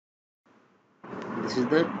This is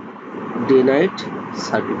the day-night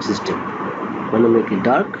circuit system. When you make it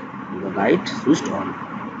dark, the light switched on.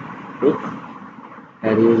 Look,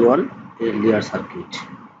 here is one LDR circuit.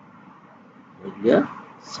 LDR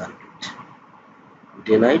circuit.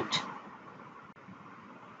 Day-night.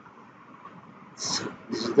 So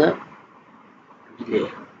this is the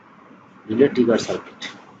relay trigger circuit.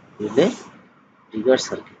 Relay trigger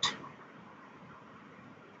circuit.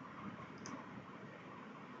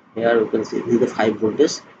 Here you can see this is the 5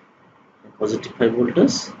 voltage, positive 5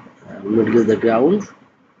 voltage, middle is the ground,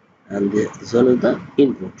 and this one is the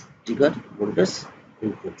input, trigger voltage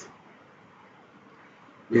input.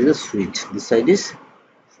 This is a switch. This side is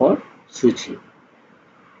for switching.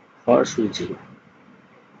 For switching,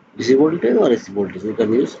 DC voltage or AC voltage, you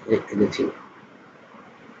can use anything.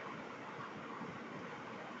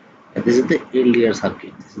 And this is the LDR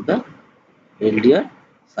circuit. This is the LDR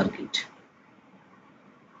circuit.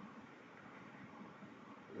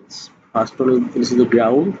 First one, this is the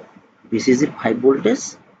ground. This is the 5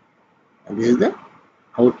 voltage, and this is the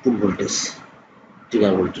output voltage,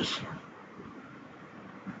 trigger voltage.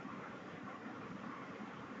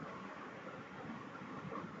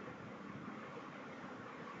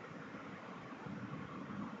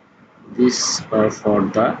 This are for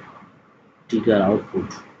the trigger output.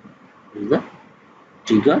 This is the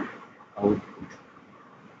trigger output.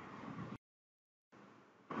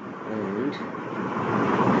 And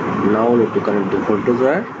now we need to connect the voltage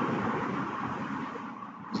wire.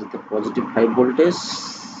 This is the positive 5 voltage,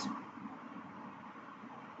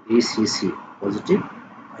 VCC, positive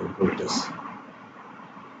 5 voltage.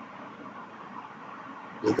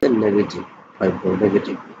 This is the negative 5 volt,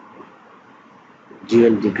 negative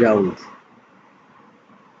GND ground.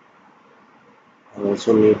 I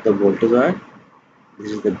also need the voltage wire.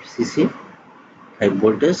 This is the VCC 5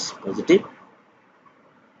 voltage, positive,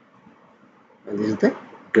 and this is the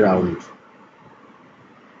ground.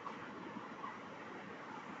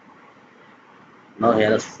 Now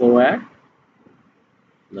here is 4 wire,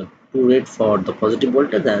 the 2 red for the positive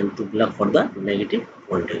voltage and 2 black for the negative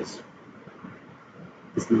voltage.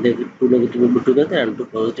 This 2 negative will be together and 2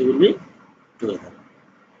 positive will be together.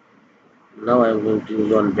 Now I am going to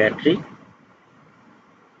use one battery,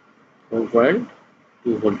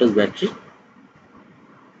 4.2 voltage battery.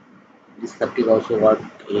 This circuit also work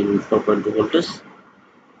in 4.2 voltage,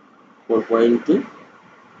 4.2,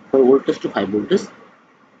 4 voltage to 5 voltage.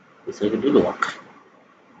 This circuit will work.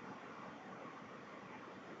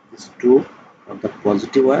 These two are the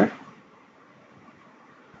positive wire.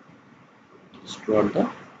 These two are the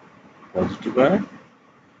positive wire.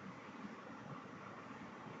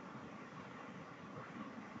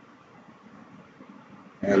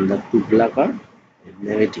 And the 2 black are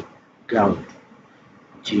negative, ground,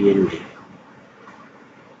 GND.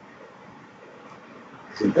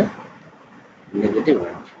 This is the negative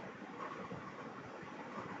wire.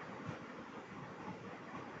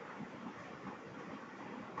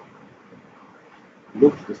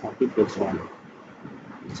 Look, the circuit gets on.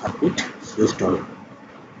 The circuit switched on.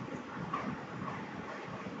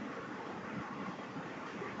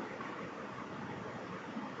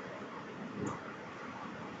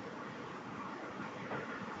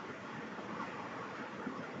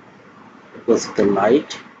 Because the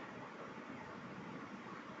light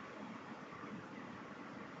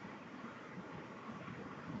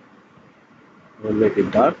will make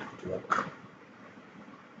it dark to work.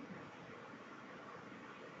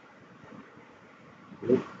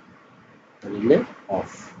 Look, the relay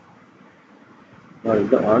off. Now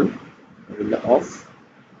relay on, relay off,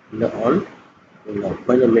 relay on, relay off.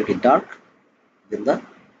 When I make it dark, then the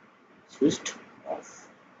switched off.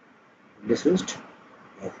 Relay switched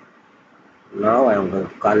off. Now I am going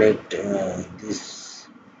to connect this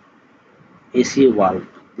AC valve.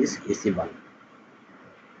 This AC valve.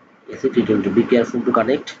 AC T20. Be careful to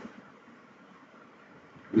connect.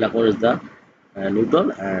 Black one is the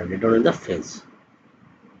neutral and red one is the phase.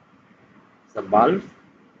 The bulb,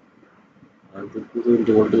 and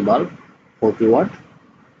 220 voltage bulb, 40 watt.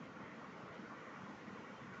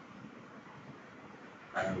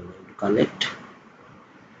 I am going to connect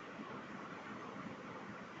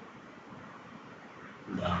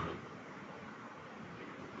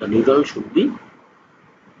the neutral should be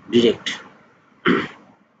direct.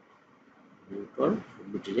 Neutral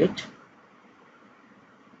should be direct.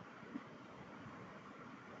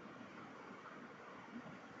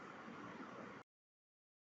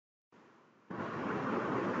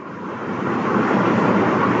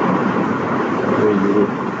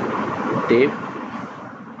 Tape,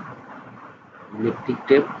 electric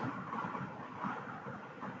tape.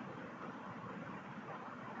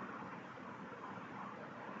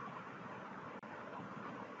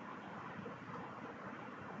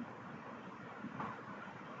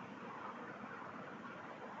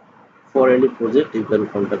 For any project, you can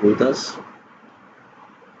contact with us.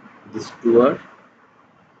 These two are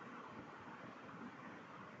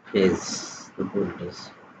phase, the voltage.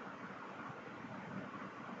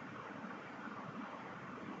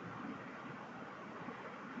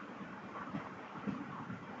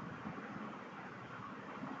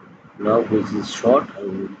 Now this is short. I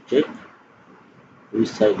will check which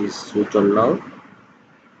side is switch on now.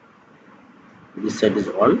 This side is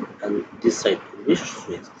on and this side will be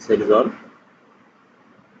switch. This side is on.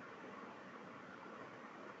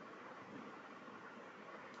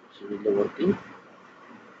 So it is working.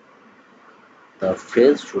 The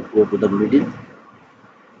phase should go to the middle.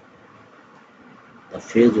 The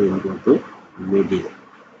phase will go to middle.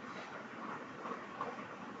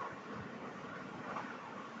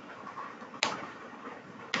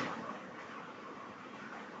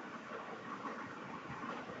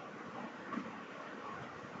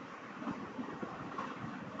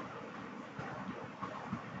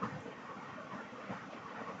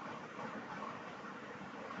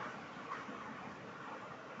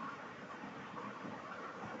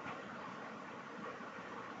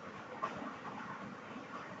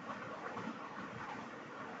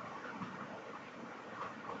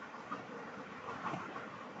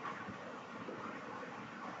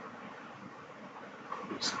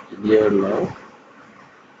 It's clear now.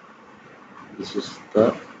 This is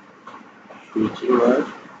the switching wire.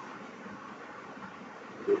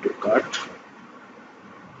 Go to cut.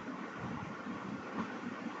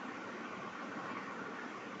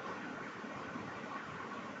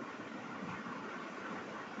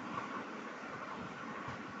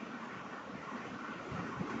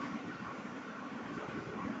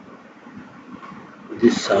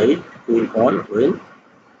 This side will on when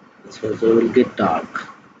this sensor will get dark.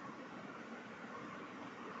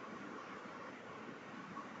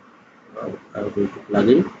 Now I am going to plug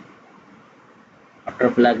in. After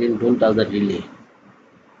plugging, don't touch the relay.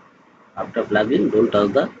 After plugging, don't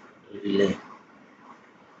touch the relay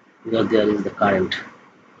because there is the current.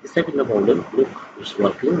 This side is no problem. Look, it's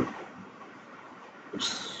working.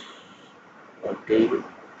 It's working.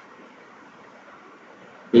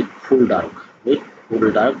 Make full dark. Make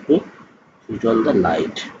full dark to switch on the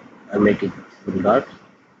light. I make it full dark.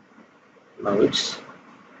 Now it's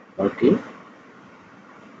working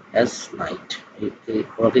as night.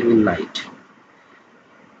 It's working in night.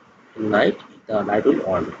 In night, the light will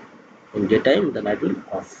on. In daytime, the light will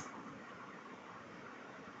off.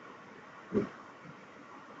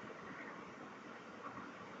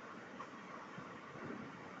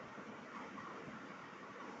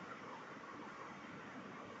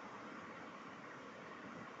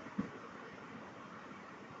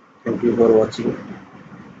 Thank you for watching.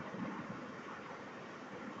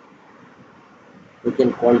 You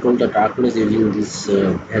can control the darkness using this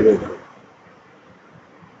value.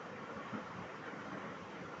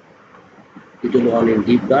 It will on in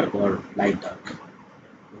deep dark or light dark.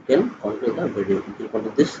 You can control the value. You can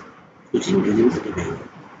control this switching using the value.